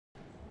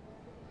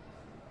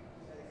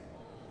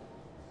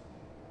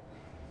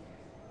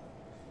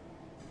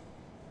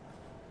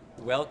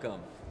Welcome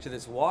to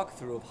this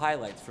walkthrough of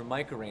highlights from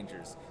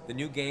MicroRangers, the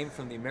new game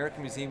from the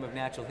American Museum of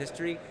Natural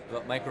History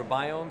about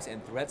microbiomes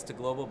and threats to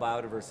global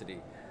biodiversity.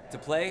 To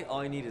play,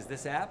 all you need is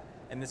this app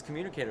and this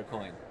communicator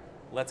coin.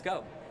 Let's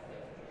go.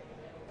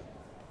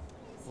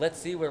 Let's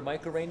see where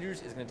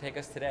MicroRangers is going to take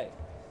us today.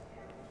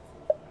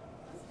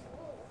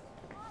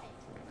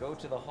 Go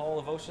to the Hall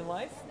of Ocean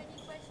Life.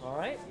 All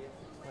right,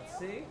 let's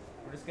see.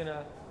 We're just going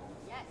to...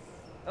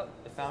 Oh,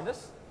 it found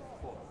us.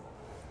 Cool.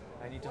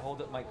 I need to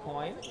hold up my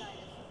coin.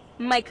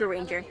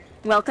 MicroRanger,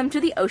 welcome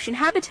to the ocean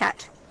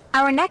habitat.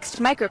 Our next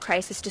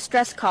microcrisis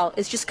distress call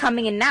is just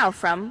coming in now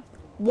from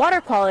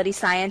water quality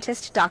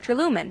scientist Dr.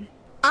 Lumen.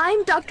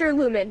 I'm Dr.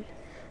 Lumen.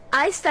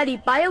 I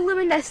study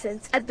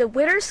bioluminescence at the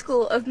Winter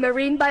School of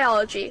Marine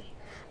Biology.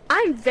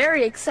 I'm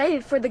very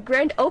excited for the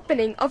grand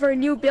opening of our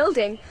new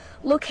building,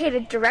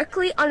 located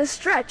directly on a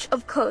stretch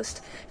of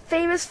coast,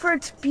 famous for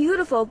its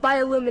beautiful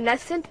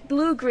bioluminescent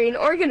blue-green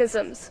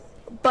organisms.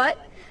 But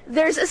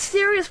there's a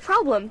serious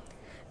problem.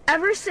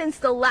 Ever since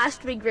the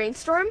last big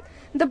rainstorm,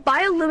 the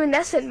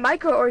bioluminescent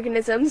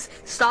microorganisms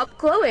stopped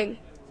glowing.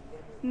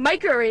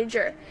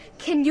 MicroRanger,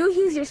 can you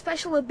use your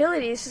special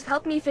abilities to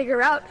help me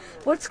figure out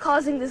what's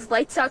causing this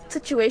lights out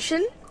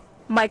situation?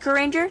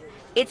 MicroRanger,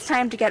 it's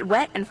time to get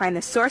wet and find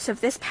the source of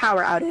this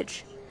power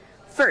outage.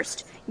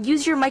 First,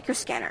 use your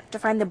microscanner to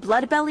find the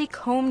blood belly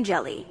comb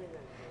jelly.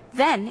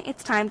 Then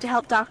it's time to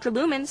help Dr.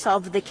 Lumen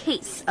solve the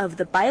case of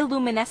the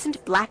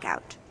bioluminescent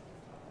blackout.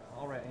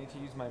 Alright, I need to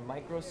use my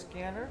micro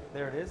scanner.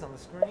 There it is on the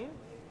screen.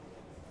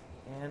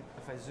 And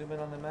if I zoom in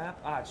on the map,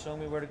 it's showing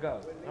me where to go.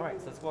 Alright,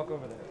 so let's walk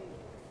over there.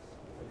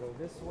 I go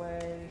this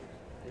way,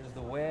 there's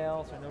the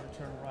whale, so I know to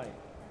turn right.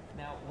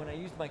 Now, when I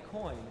used my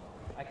coin,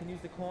 I can use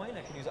the coin,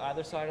 I can use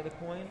either side of the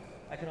coin.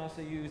 I can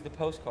also use the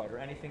postcard or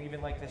anything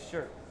even like this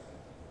shirt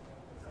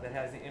that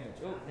has the image.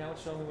 Oh, now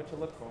it's showing me what to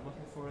look for. I'm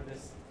looking for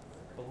this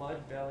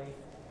blood belly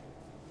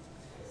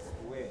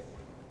squid.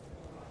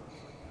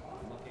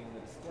 I'm looking in the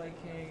display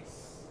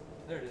case.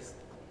 There it is.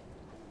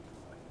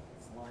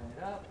 Let's line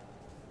it up.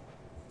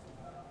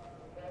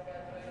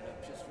 Line it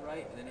up just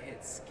right, and then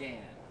hit scan.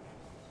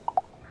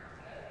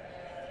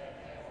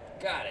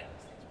 Got it.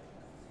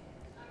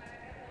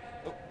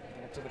 Oh,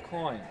 back to the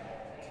coin.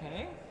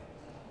 Okay.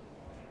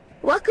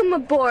 Welcome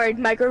aboard,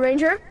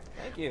 MicroRanger.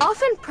 Thank you.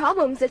 Often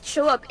problems that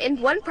show up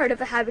in one part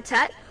of a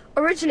habitat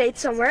originate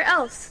somewhere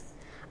else.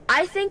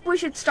 I think we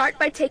should start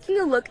by taking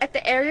a look at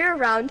the area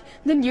around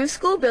the new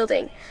school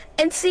building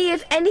and see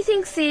if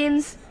anything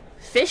seems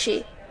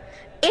fishy.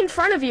 In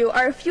front of you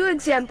are a few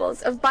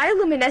examples of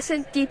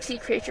bioluminescent deep-sea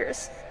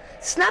creatures.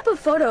 Snap a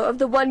photo of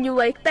the one you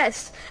like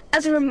best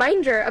as a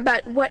reminder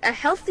about what a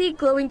healthy,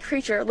 glowing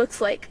creature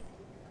looks like.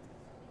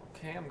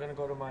 Okay, I'm gonna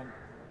go to my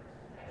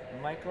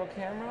micro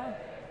camera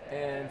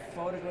and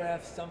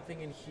photograph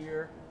something in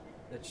here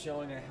that's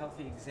showing a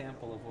healthy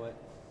example of what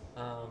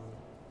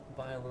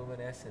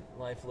bioluminescent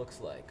life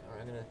looks like. All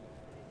right, I'm gonna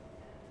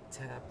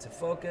tap to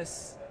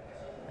focus.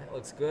 That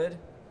looks good.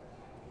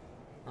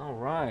 All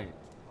right.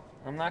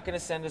 I'm not gonna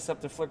send this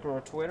up to Flickr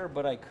or Twitter,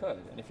 but I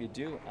could, and if you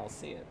do, I'll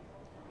see it.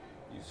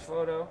 Use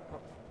photo. Oh,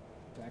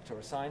 back to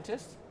our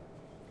scientist.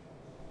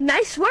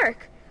 Nice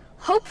work!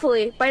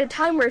 Hopefully, by the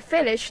time we're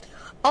finished,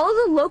 all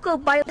the local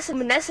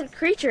bioluminescent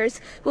creatures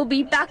will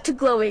be back to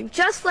glowing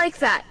just like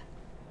that.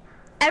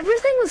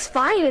 Everything was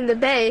fine in the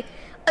bay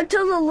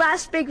until the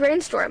last big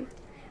rainstorm.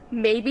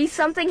 Maybe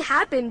something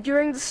happened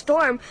during the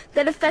storm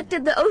that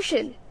affected the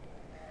ocean.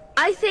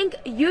 I think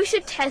you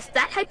should test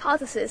that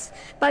hypothesis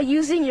by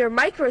using your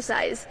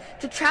microsize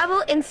to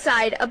travel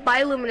inside a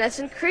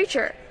bioluminescent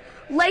creature,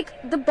 like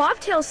the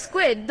bobtail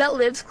squid that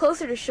lives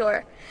closer to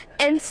shore,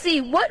 and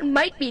see what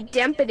might be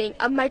dampening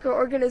a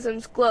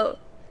microorganism's glow.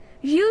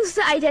 Use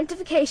the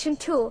identification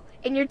tool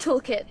in your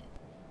toolkit.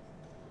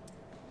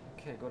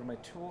 Okay, go to my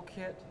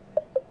toolkit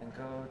and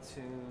go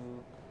to...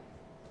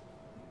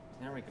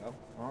 There we go.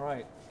 All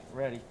right,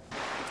 ready.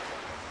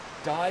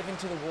 Dive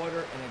into the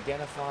water and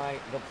identify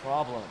the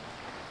problem.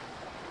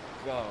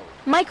 Go.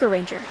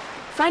 MicroRanger,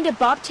 find a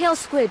bobtail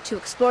squid to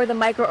explore the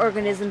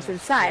microorganisms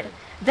inside,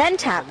 then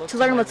tap to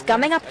learn what's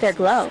gumming up their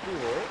glow. All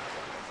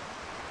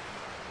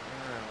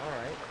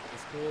right, the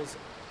school's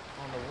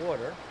on the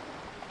water.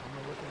 I'm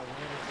gonna look in the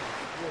water for the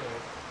squid.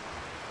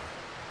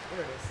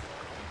 There it is.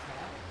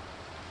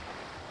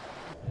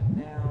 And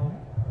now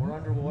we're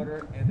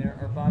underwater, and there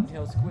are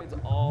bobtail squids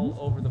all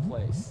over the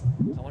place.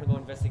 I want to go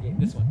investigate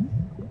this one.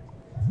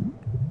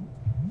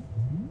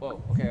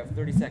 Whoa, okay, I have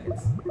 30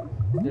 seconds.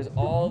 There's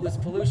all this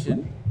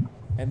pollution,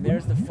 and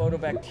there's the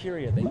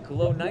photobacteria. They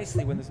glow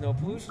nicely when there's no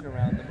pollution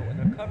around them, but when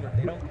they're covered,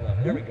 they don't glow.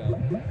 There we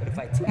go. But if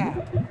I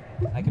tap,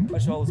 I can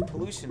push all this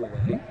pollution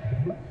away,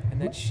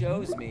 and that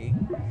shows me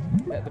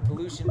that the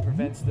pollution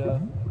prevents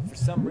for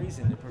some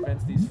reason, it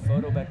prevents these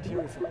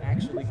photobacteria from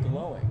actually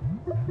glowing.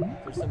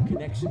 There's some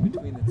connection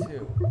between the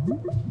two.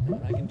 And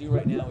what I can do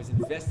right now is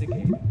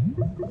investigate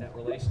that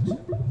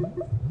relationship.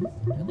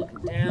 I'm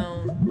looking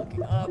down,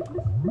 looking up.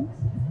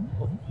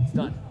 Oh, it's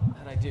done.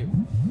 How'd I do?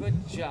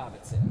 Good job,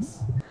 it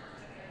says.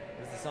 What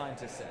does the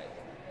scientist say?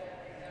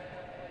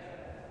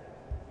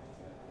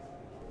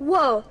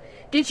 Whoa,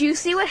 did you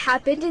see what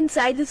happened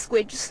inside the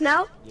squid just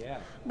now? Yeah.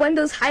 When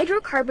those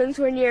hydrocarbons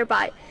were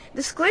nearby,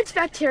 the squid's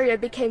bacteria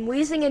became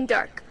wheezing and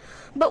dark.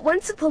 But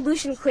once the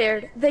pollution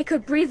cleared, they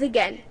could breathe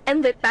again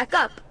and lit back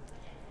up.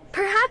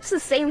 Perhaps the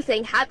same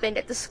thing happened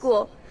at the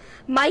school.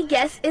 My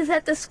guess is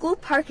that the school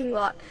parking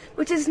lot,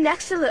 which is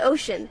next to the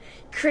ocean,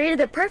 created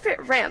the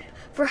perfect ramp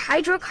for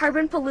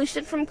hydrocarbon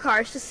pollution from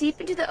cars to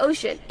seep into the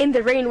ocean in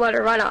the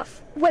rainwater runoff.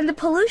 When the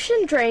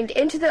pollution drained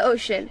into the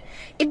ocean,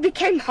 it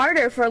became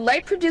harder for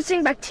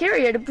light-producing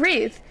bacteria to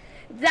breathe.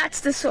 That's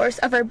the source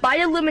of our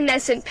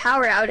bioluminescent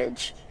power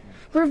outage.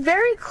 We're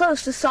very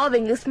close to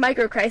solving this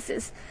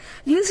microcrisis.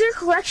 Use your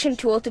collection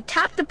tool to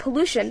tap the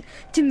pollution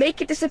to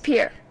make it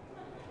disappear.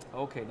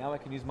 Okay, now I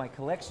can use my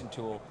collection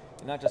tool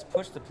and not just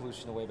push the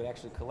pollution away, but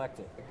actually collect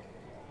it.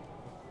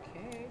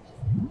 Okay.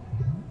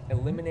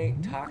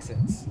 Eliminate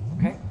toxins,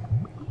 okay?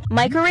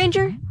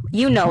 MicroRanger,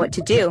 you know what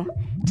to do.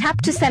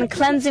 Tap to send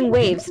cleansing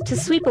waves to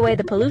sweep away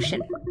the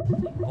pollution.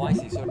 Oh, I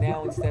see. So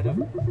now instead of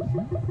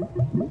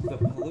the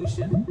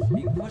pollution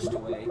being pushed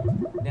away,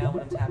 now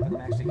when I'm tapping,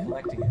 I'm actually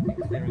collecting it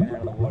and clearing it out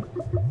of the water,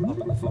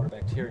 helping the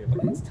photobacteria.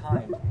 But it's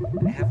timed,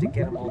 and I have to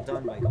get them all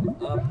done by going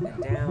up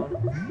and down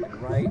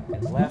and right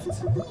and left. I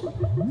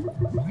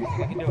think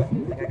I can do it.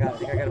 I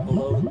think I got it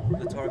below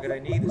the target I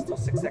need. There's still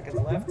 6 seconds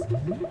left.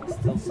 There's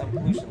still some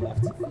pollution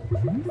left.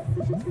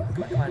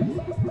 Come on.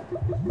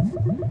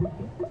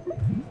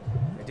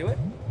 Did I do it?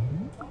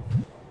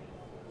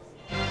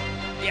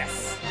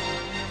 Yes!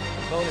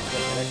 Bonus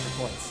with an extra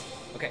points.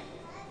 Okay.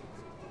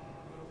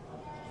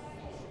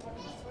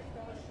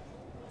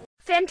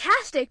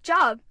 Fantastic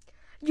job!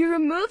 You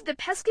removed the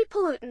pesky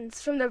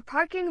pollutants from the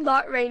parking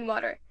lot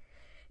rainwater.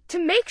 To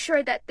make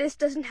sure that this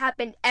doesn't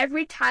happen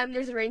every time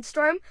there's a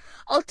rainstorm,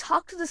 I'll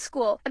talk to the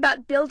school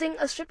about building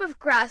a strip of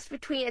grass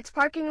between its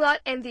parking lot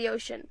and the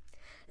ocean.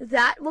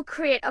 That will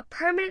create a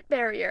permanent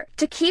barrier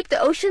to keep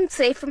the ocean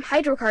safe from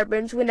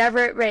hydrocarbons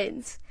whenever it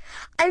rains.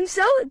 I'm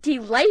so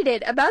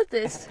delighted about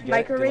this,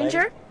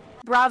 MicroRanger.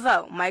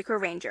 Bravo,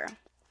 MicroRanger.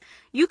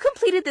 You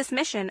completed this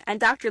mission, and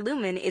Dr.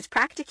 Lumen is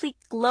practically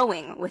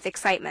glowing with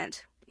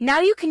excitement. Now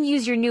you can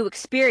use your new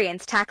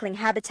experience tackling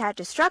habitat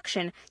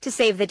destruction to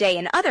save the day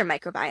in other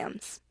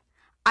microbiomes.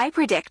 I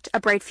predict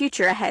a bright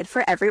future ahead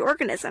for every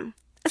organism,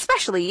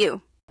 especially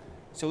you.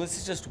 So this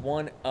is just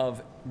one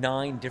of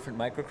 9 different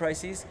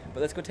microcrises, but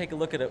let's go take a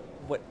look at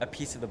what a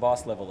piece of the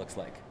boss level looks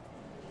like.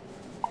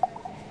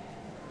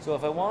 So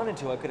if I wanted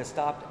to, I could have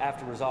stopped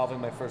after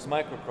resolving my first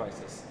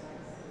microcrisis.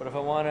 But if I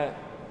want to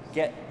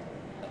get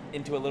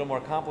into a little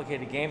more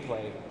complicated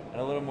gameplay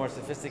and a little more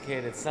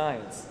sophisticated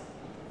science,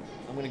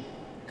 I'm going to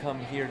come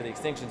here to the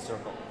extinction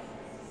circle.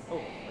 Oh,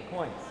 my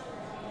coin.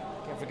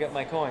 Can't forget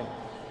my coin.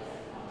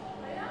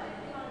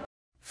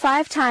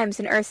 5 times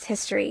in Earth's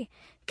history,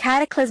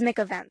 cataclysmic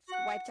events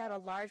wiped out a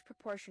large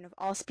proportion of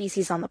all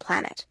species on the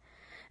planet.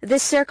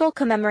 This circle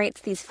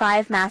commemorates these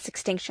 5 mass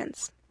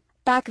extinctions.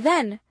 Back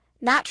then,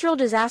 natural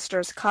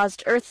disasters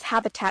caused Earth's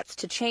habitats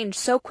to change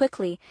so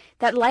quickly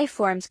that life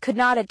forms could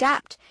not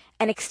adapt,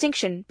 and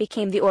extinction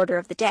became the order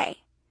of the day.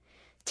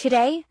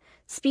 Today,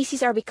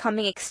 species are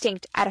becoming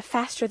extinct at a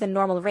faster than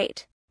normal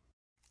rate.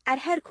 At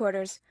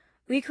headquarters,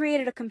 we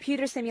created a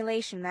computer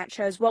simulation that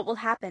shows what will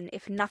happen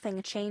if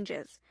nothing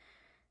changes.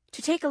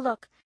 To take a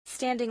look,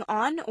 standing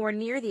on or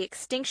near the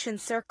extinction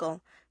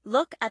circle,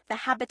 look at the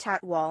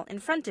habitat wall in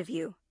front of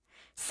you.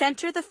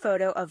 Center the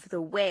photo of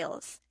the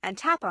whales and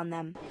tap on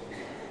them.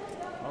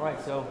 All right,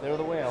 so there are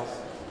the whales.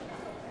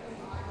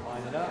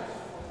 Line it up.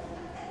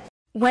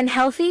 When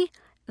healthy,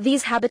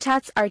 these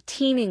habitats are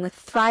teeming with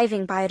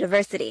thriving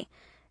biodiversity.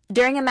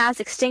 During a mass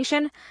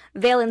extinction,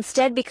 they'll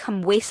instead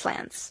become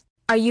wastelands.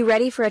 Are you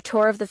ready for a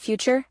tour of the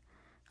future?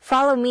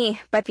 Follow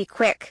me, but be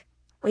quick.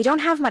 We don't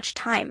have much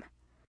time.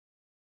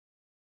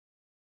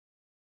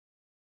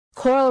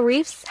 Coral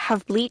reefs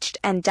have bleached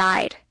and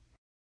died.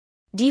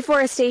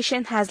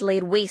 Deforestation has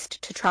laid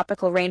waste to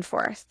tropical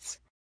rainforests.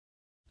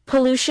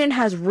 Pollution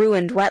has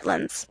ruined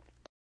wetlands.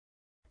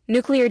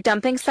 Nuclear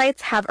dumping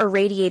sites have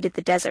irradiated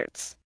the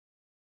deserts.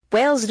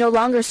 Whales no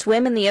longer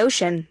swim in the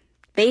ocean.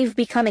 They've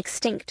become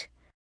extinct.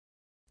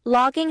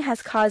 Logging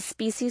has caused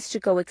species to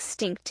go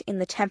extinct in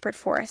the temperate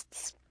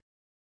forests.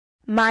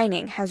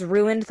 Mining has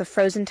ruined the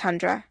frozen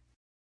tundra.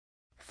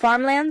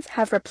 Farmlands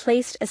have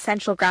replaced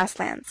essential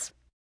grasslands.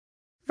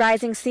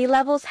 Rising sea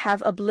levels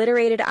have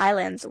obliterated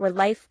islands where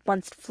life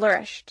once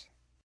flourished.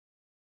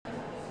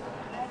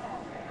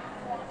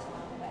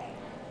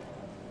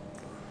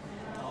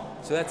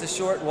 So that's a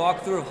short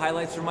walkthrough of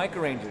highlights from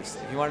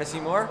MicroRangers. If you want to see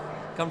more,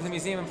 come to the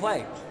museum and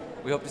play.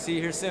 We hope to see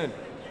you here soon.